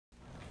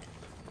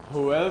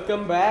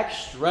Welcome back,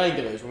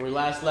 Stranglers. When we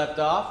last left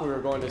off, we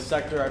were going to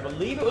sector, I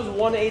believe it was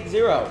 180.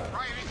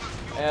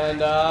 And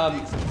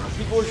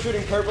people were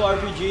shooting purple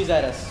RPGs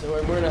at us,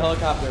 so we're in a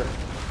helicopter.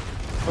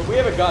 But we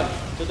have a gun,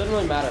 so it doesn't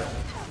really matter.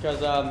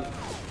 Because,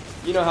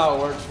 you know how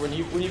it works. When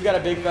you've got a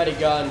big fatty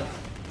gun,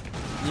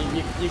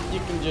 you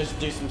can just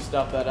do some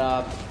stuff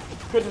that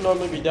couldn't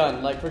normally be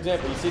done. Like, for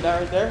example, you see that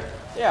right there?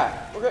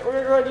 Yeah, we're gonna go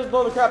ahead and just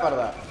blow the crap out of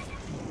that.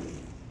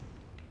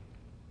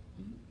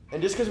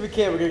 And just because we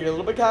can, we're gonna get a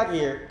little bit cocky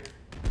here.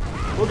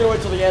 We're gonna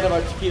wait till the end of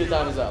our tequila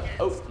time is up.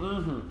 Oh,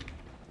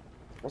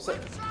 What's that?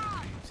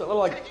 What's that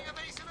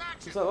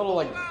little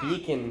like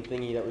beacon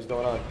thingy that was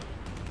going on?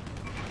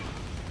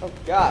 Oh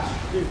gosh,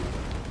 dude,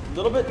 a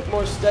little bit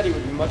more steady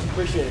would be much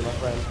appreciated, my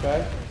friend.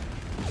 Okay?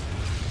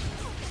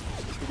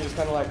 You can just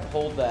kind of like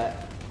hold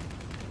that.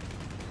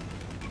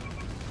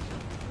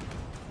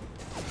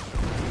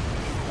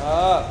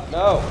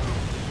 No.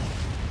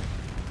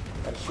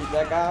 Gotta shoot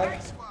that guy.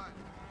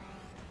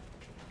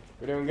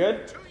 We're doing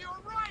good? To your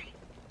right.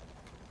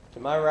 To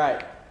my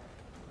right.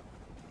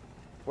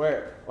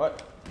 Where?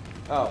 What?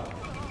 Oh.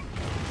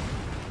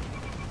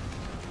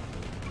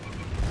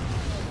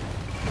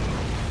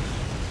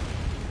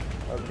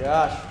 Oh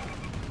gosh.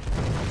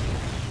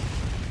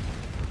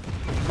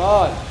 Come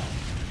on.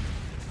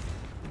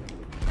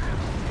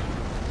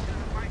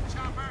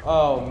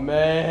 Oh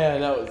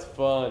man, that was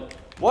fun.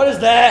 What is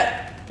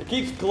that? It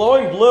keeps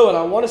glowing blue and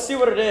I want to see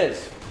what it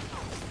is.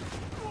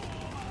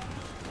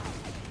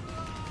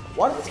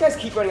 Why do these guys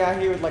keep running out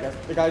here with like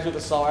the guys with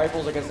assault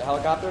rifles against the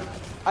helicopter?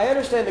 I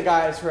understand the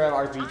guys who have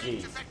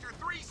RPGs.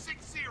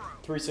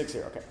 360,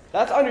 okay.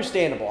 That's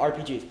understandable,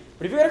 RPGs.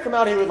 But if you're gonna come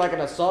out here with like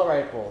an assault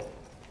rifle,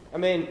 I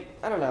mean,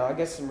 I don't know, I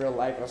guess in real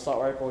life an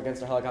assault rifle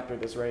against a helicopter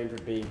at this range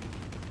would be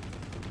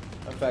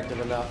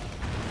effective enough.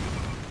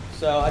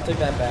 So I take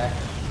that back.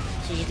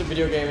 This is just a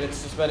video game and it's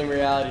suspending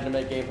reality to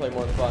make gameplay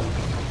more fun.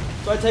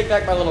 So I take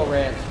back my little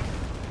rant.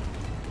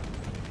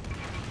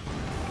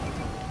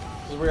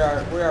 We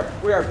are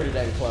pretty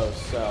dang close,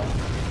 so.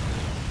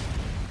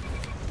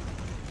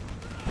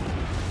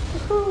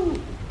 Woohoo!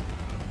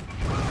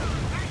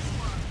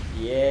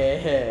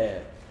 Yeah,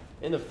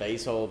 in the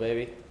face hole,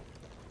 baby.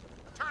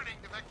 Turning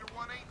to vector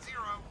 180.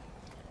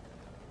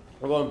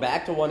 We're going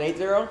back to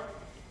 180.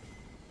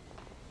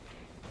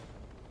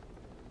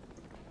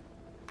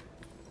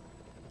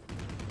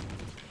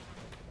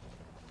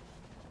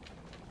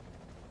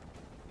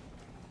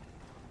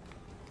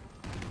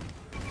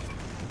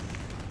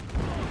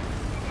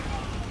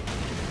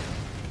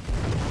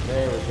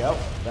 There we go.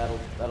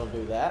 That'll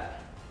do that.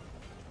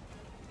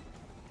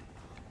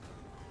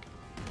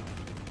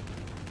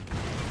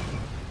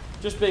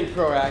 Just being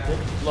proactive,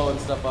 blowing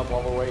stuff up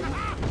while we're waiting.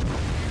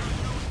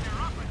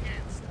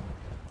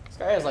 This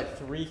guy has like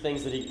 3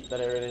 things that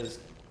are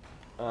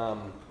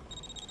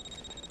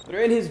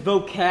in his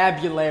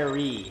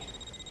vocabulary.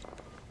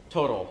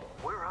 Total.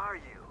 Where are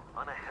you?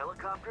 On a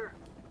helicopter?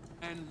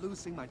 And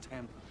losing my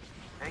temper.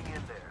 Hang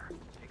in there.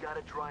 You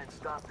gotta try and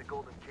stop the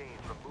Golden Cane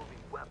from moving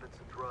weapons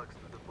and drugs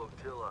through the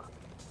flotilla.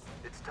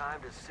 It's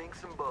time to sink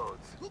some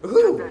boats.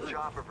 Ooh. Check that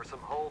chopper for some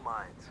hull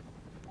mines.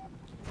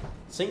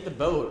 Sink the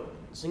boat.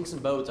 Sink some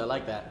boats. I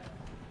like that.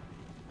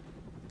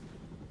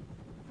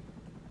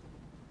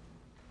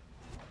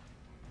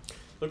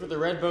 Look at the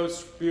red boats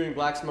spewing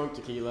black smoke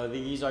tequila.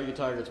 These are your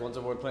targets. Once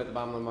aboard, plant the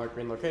bomb on the marked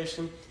green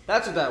location.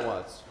 That's what that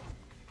was.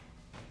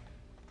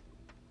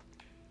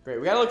 Great.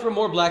 We gotta look for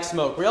more black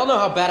smoke. We all know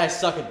how bad I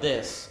suck at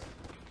this.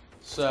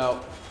 So,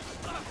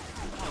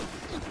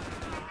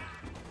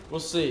 we'll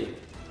see.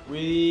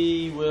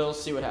 We will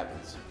see what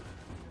happens.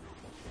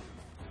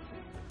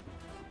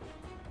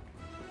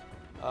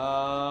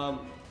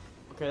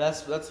 Okay,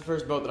 that's the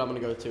first boat that I'm gonna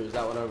go to. Is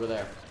that one over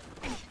there?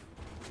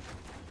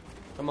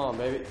 Come on,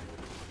 baby.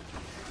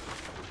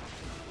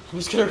 I'm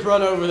just gonna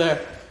run over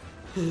there.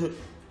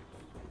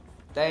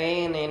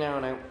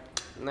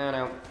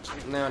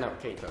 No,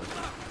 Kate.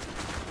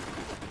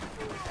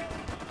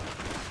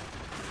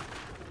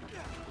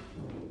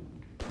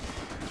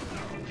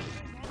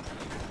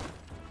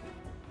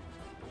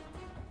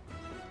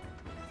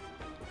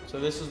 So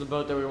this is the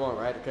boat that we want,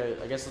 right? Okay,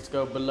 I guess let's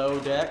go below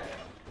deck.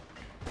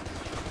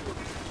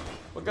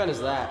 What gun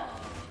is that?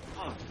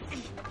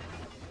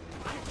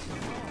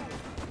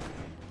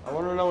 I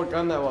want to know what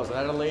gun that was. It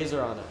had a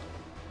laser on it.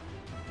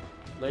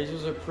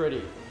 Lasers are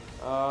pretty.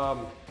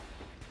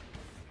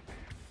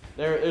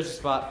 There's a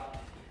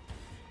spot.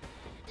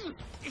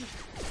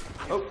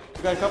 Oh,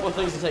 we got a couple of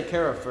things to take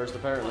care of first,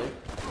 apparently.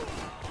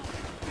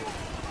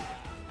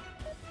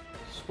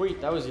 Sweet,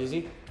 that was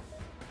easy.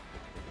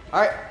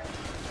 Alright.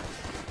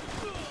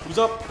 Who's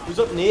up? Who's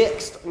up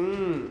next?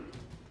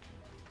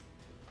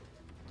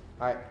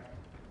 Alright.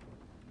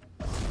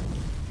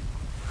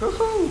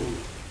 Woohoo!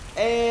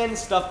 And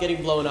stuff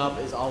getting blown up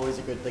is always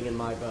a good thing in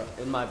my book.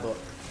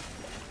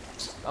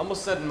 I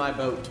almost said in my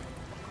boat.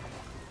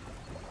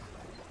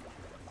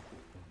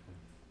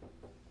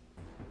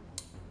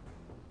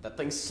 That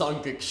thing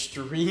sunk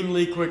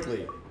extremely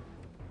quickly.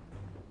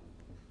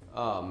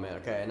 Oh man,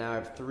 okay, now I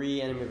have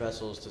 3 enemy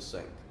vessels to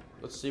sink.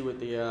 Let's see what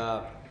the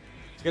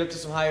let's get up to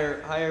some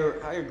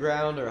higher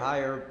ground or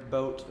higher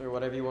boat or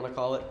whatever you want to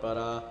call it.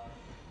 But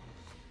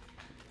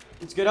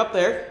let's get up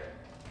there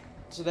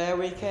so that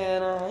we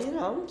can you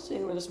know, see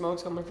where the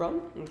smoke's coming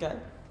from. Okay.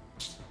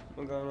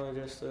 I'm gonna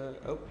just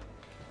oh,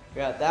 we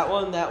got that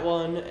one,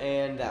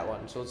 and that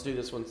one. So let's do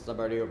this one since I'm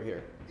already over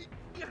here.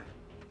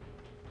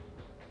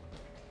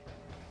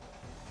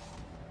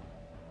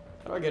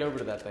 How do I get over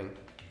to that thing?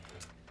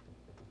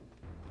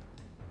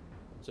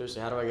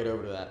 Seriously, how do I get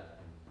over to that?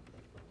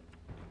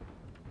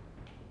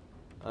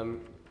 I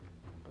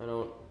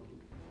don't.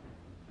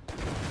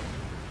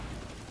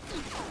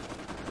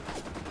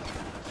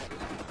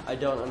 I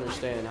don't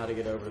understand how to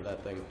get over to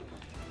that thing.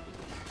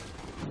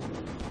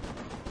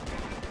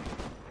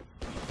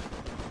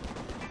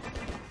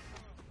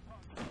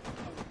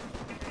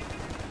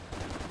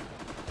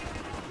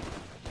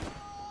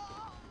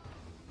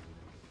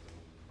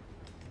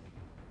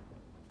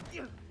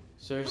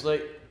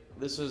 Seriously,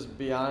 this is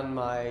beyond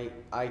my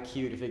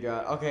IQ to figure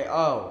out. Okay,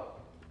 oh.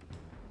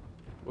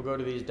 We'll go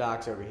to these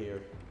docks over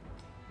here.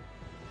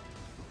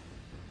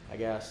 I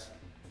guess.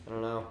 I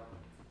don't know.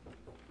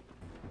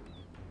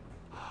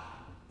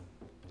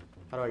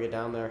 How do I get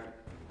down there?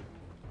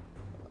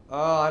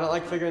 Oh, I don't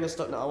like figuring this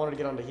stuff. No, I wanted to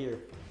get onto here.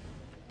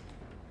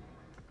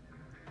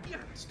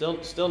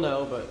 Still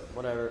no, but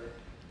whatever.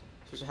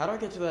 So how do I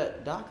get to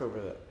that dock over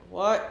there?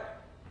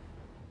 What?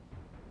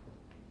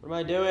 What am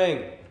I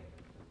doing?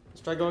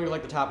 Let's try going to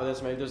like the top of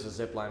this. Maybe there's a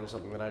zip line or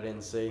something that I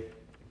didn't see.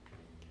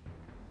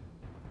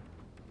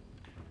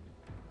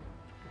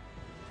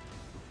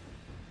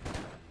 I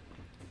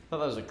thought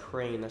that was a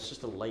crane. That's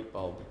just a light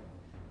bulb.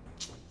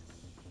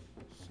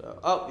 So,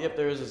 oh, yep,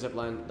 there is a zip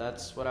line.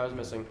 That's what I was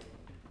missing.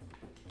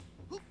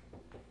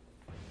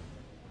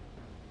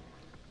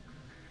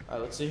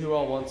 Alright, let's see who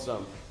all wants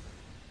some.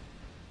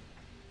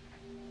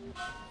 Is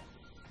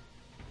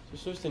there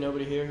seriously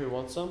nobody here who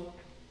wants some?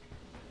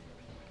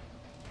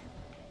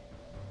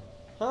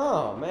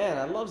 Oh, man,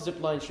 I love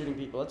zipline shooting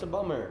people. That's a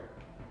bummer.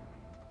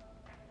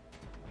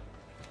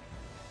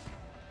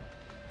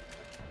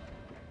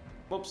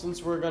 Well,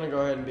 since we're gonna go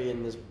ahead and be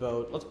in this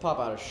boat, let's pop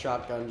out a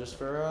shotgun just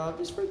for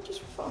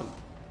fun.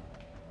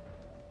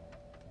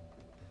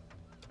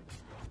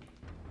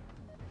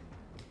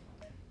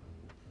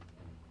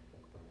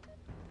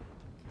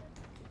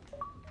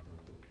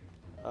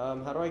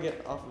 How do I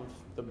get off of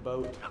the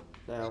boat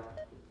now?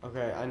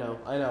 Okay, I know.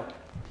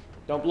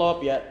 Don't blow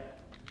up yet.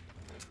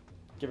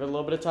 Give it a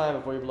little bit of time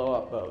before you blow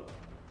up, boat.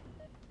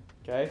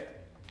 Okay?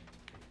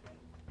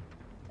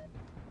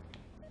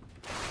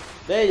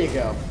 There you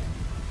go.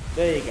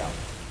 There you go.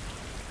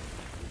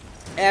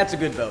 That's a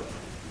good boat.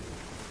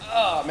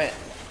 Oh, man.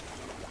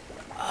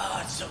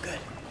 Oh, it's so good.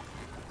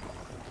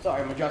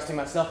 Sorry, I'm adjusting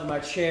myself in my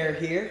chair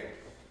here.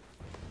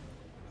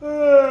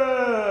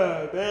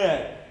 Oh,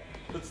 man.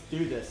 Let's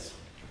do this.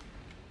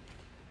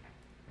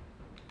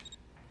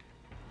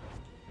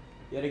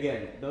 Yet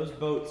again, those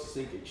boats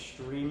sink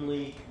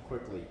extremely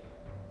quickly.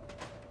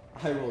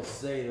 I will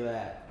say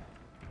that.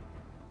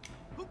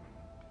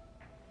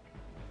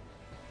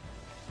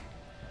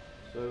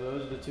 So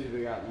those are the two that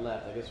we got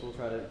left. I guess we'll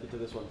try to get to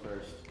this one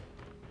first.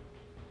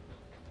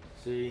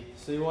 See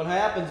what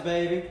happens,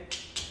 baby.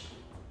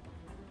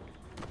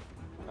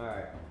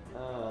 Alright.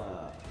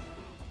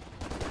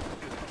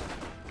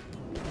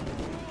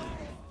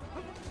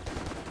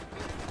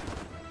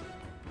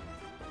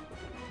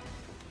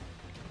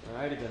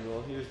 Alrighty then,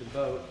 well here's the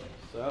boat.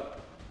 So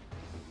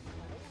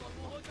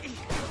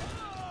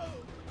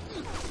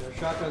their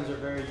shotguns are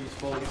very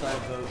useful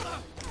inside boats.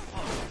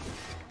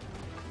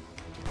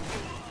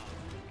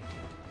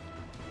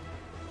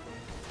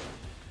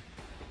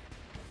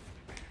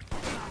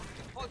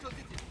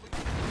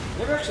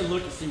 Never actually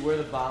looked to see where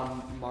the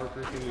bomb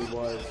marker thingy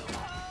was.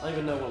 I don't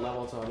even know what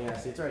level it's on. Yeah,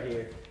 see, it's right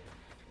here.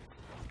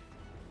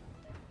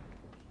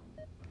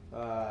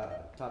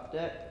 Top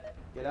deck.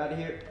 Get out of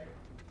here.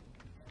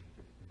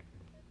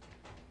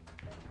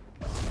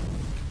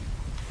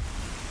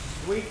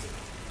 Sweet.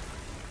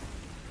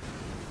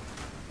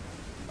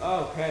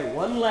 Okay,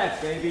 one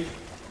left, baby.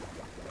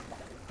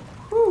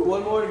 Whew,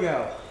 one more to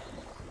go.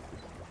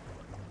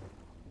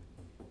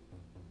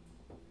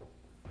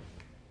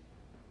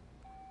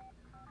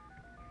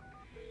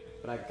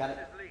 But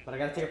I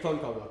gotta take a phone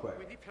call real quick.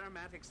 We need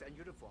paramedics and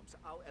uniforms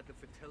out at the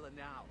flotilla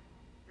now.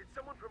 Did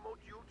someone promote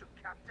you to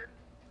captain?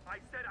 I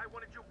said I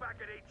wanted you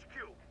back at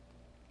HQ.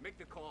 Make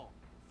the call.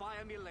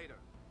 Fire me later.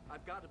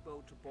 I've got a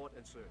boat to board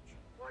and search.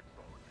 What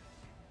boat?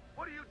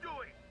 What are you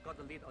doing? Got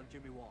the lead on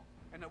Jimmy Wong,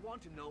 and I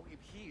want to know if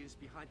he is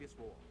behind this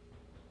war.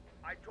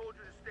 I told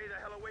you to stay the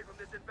hell away from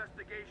this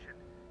investigation.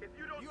 If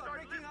you don't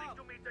start listening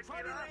to me,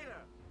 Try me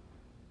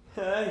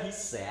Tequila. later. He's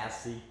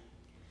sassy.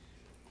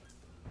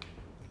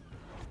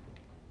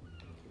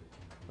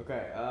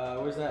 Okay,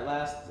 where's that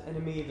last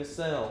enemy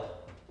vessel?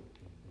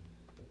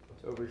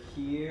 It's over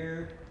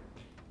here.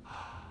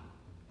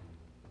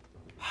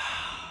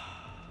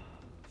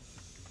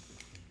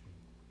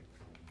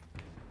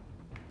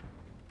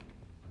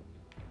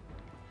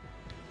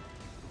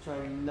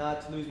 Trying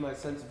not to lose my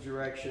sense of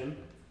direction.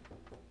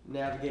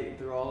 navigating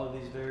through all of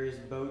these various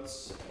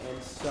boats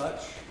and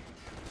such.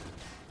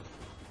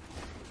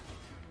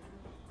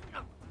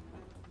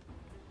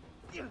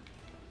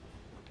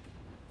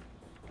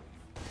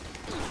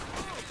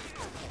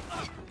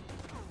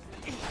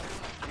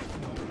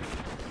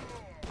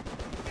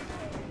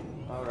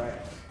 All right.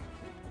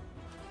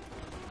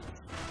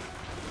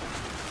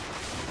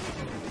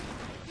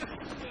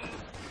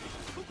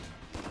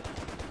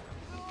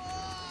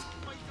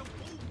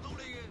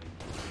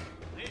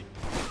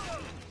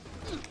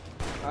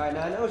 Alright,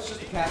 now I know it's just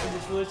the captain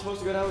that's really supposed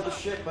to go down with the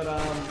ship, but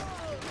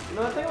you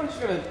know, I think I'm just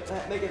gonna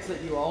make it so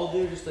that you all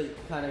do, just so you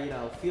kind of, you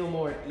know, feel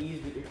more at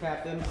ease with your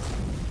captain.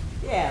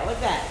 Yeah, like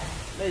that.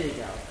 There you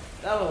go.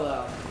 That'll,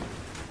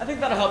 I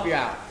think that'll help you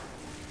out.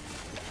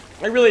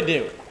 I really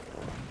do.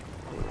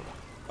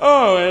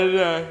 Oh,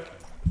 and,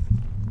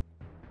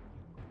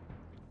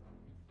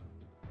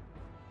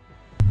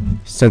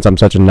 since I'm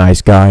such a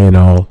nice guy and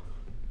all.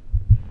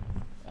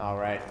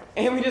 Alright.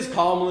 And we just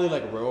calmly,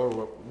 like,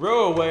 row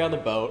away on the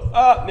boat.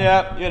 Oh,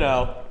 yeah, you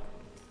know.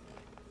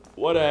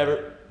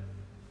 Whatever.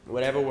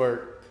 Whatever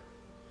worked.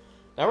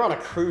 Now we're on a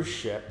cruise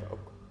ship. Oh,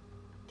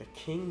 the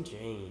King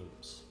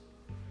James.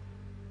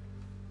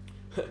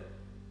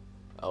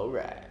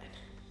 Alright.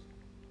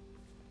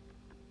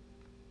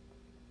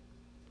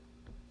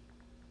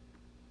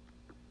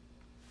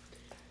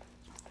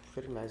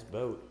 Pretty nice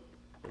boat.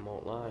 I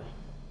won't lie.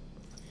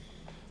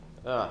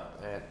 Oh,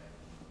 man.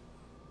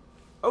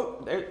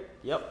 Oh, there,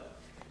 yep.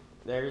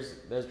 There's,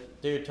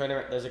 dude, turn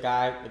around. There's a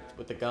guy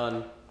with the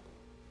gun.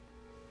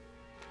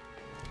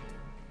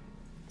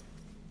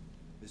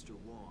 Mr.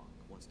 Wong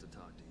wants to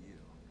talk to you.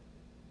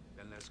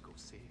 Then let's go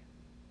see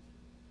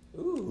him.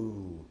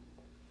 Ooh.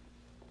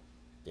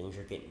 Things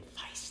are getting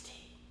feisty.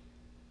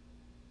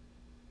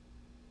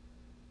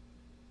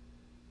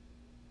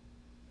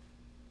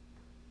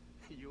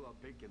 You are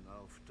big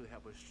enough to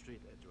have a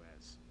street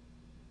address.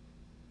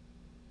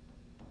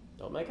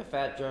 Don't make a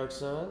fat joke,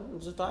 son.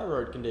 It's a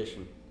thyroid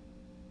condition.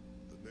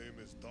 The name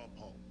is Tom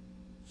Hong.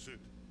 Sit.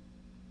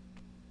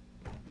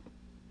 We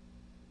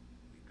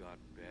got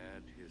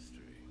bad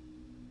history.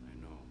 I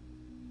know.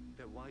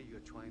 Then why you're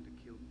trying to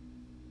kill me?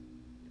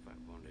 If I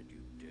wanted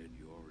you dead,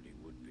 you already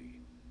would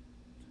be.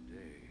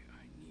 Today,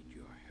 I need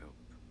your help.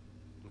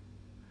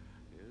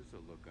 Here's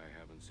a look I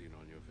haven't seen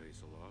on your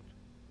face a lot.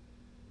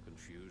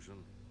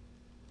 Confusion.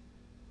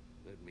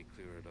 Let me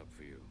clear it up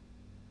for you.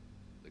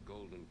 The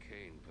Golden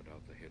Cane put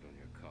out the hit on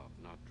your cop,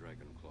 not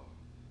Dragonclaw.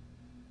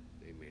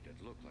 They made it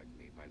look like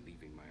me by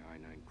leaving my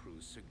I-9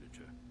 crew's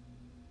signature.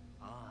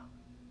 Ah,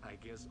 I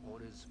guess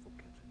orders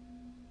forgotten.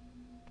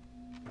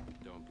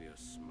 Don't be a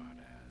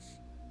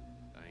smartass.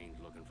 I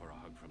ain't looking for a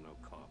hug from no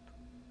cop.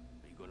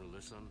 Are you gonna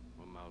listen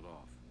or mouth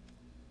off?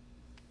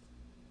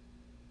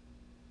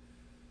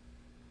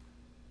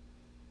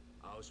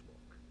 I'll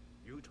smoke.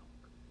 You talk.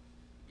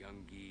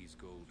 Young Gee's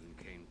Golden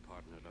Cane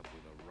partnered up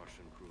with a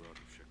Russian crew out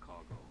of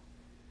Chicago.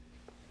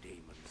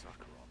 Damon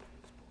Zakharov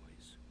and his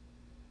boys.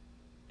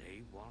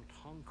 They want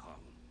Hong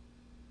Kong.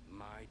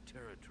 My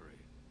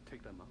territory.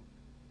 Take them out.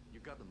 You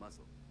got the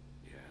muscle.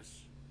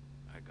 Yes,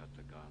 I got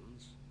the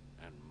guns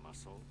and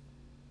muscle,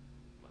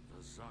 but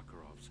the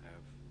Zakharovs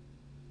have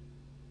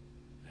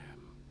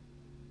them.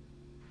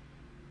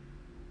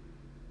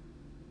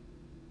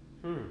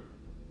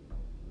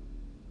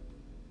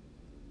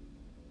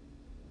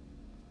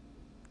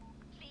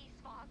 Please,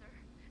 Father,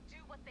 do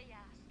what they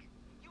ask.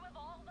 You have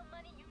all the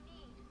money you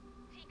need.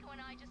 Tico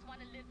and I just want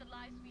to live the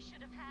lives we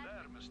should have had.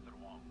 There, Mr.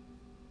 Wong.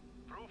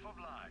 Proof of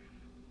life.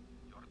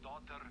 Your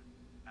daughter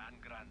and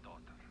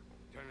granddaughter.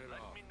 Turn it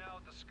Let off. me now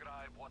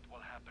describe what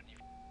will happen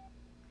if...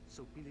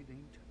 So Billy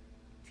named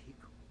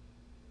Tico.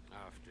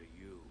 After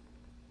you.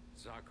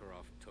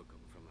 Zakharov took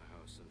him from the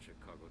house in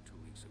Chicago 2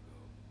 weeks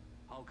ago.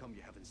 How come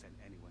you haven't sent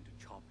anyone to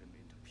chop him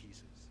into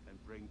pieces and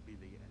bring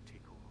Billy and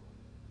Tico home?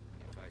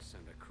 If I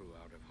sent a crew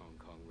out of Hong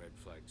Kong, red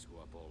flags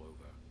go up all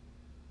over.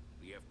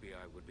 The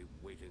FBI would be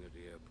waiting at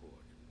the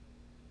airport.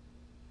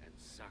 And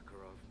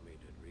Zakharov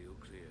made it real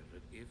clear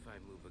that if I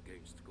move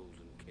against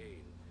Golden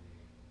Cane,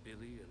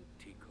 Billy and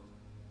Tico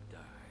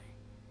die.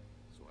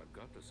 So I've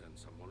got to send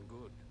someone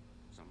good,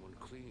 someone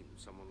clean,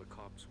 someone the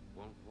cops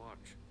won't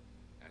watch,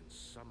 and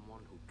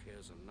someone who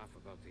cares enough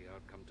about the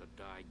outcome to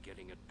die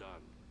getting it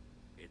done.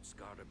 It's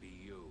gotta be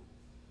you.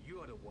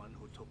 You are the one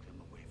who took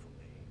him away from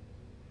me.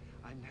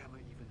 I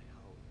never even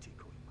held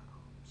Tico in my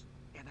arms.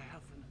 And I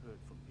haven't heard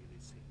from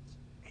Billy since.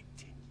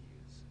 18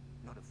 years.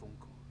 Not a phone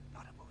call,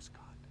 not a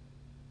postcard.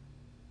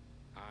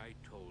 I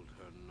told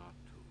her not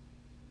to.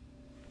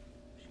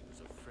 She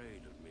was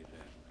afraid of me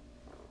then.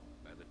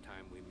 By the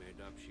time we made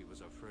up, she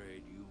was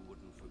afraid you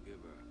wouldn't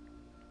forgive her.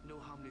 Know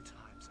how many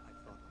times I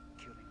thought of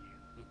killing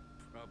you?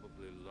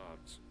 Probably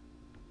lots.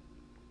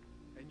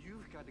 And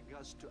you've got the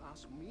guts to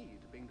ask me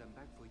to bring them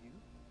back for you?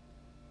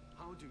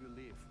 How do you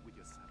live with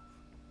yourself?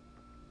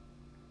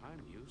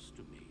 I'm used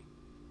to me.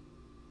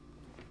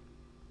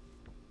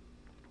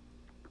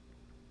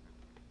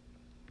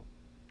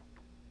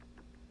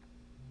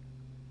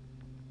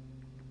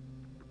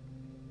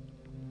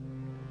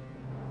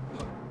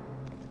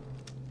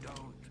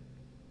 Don't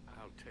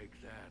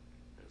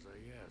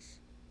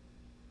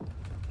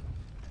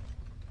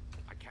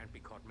can't be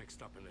caught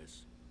mixed up in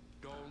this.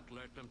 Don't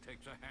let them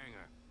take the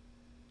hangar.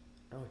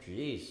 Oh,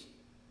 jeez.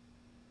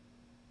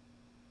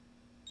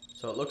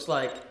 So it looks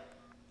like...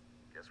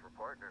 Guess we're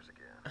partners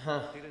again.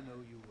 Huh. Didn't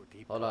know you were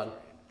deep Hold on. in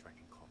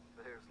Stranglehold.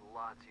 There's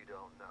lots you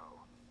don't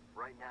know.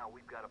 Right now,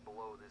 we've got to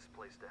blow this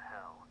place to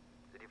hell.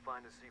 Did you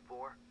find the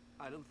C4?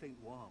 I don't think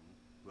Wong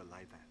will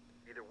like that.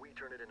 Either we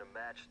turn it into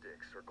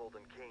matchsticks, or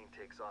Golden Cane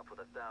takes off with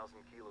 1,000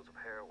 kilos of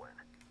heroin.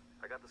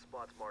 I got the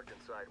spots marked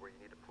inside where you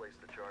need to place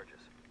the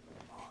charges.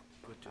 Oh,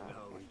 good to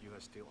know you are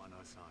still on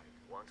our side.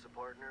 Once a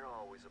partner,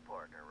 always a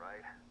partner,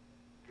 right?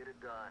 Get it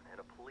done, and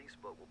a police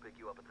boat will pick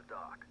you up at the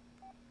dock.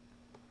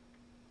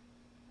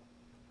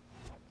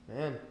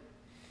 Man.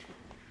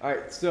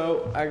 Alright,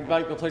 so I'm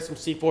about to go play some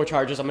C4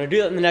 charges. I'm going to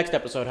do that in the next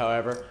episode,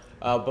 however.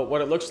 But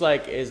what it looks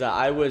like is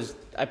I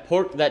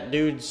porked that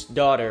dude's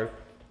daughter,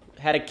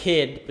 had a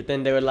kid, but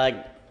then they were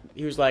like,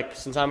 he was like,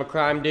 since I'm a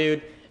crime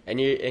dude, and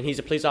he's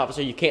a police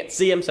officer, you can't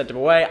see him, sent him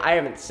away. I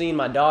haven't seen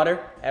my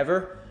daughter,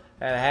 ever.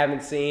 And I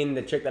haven't seen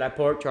the chick that I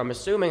porked, who I'm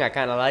assuming I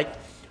kind of like,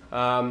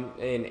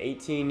 in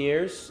 18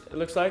 years, it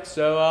looks like.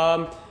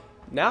 So,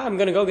 now I'm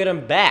going to go get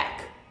him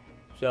back.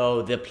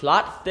 So the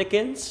plot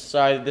thickens.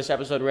 Sorry that this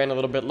episode ran a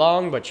little bit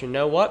long, but you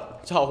know what?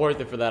 It's all worth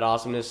it for that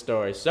awesomeness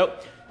story. So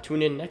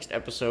tune in next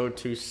episode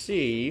to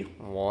see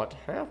what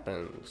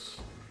happens.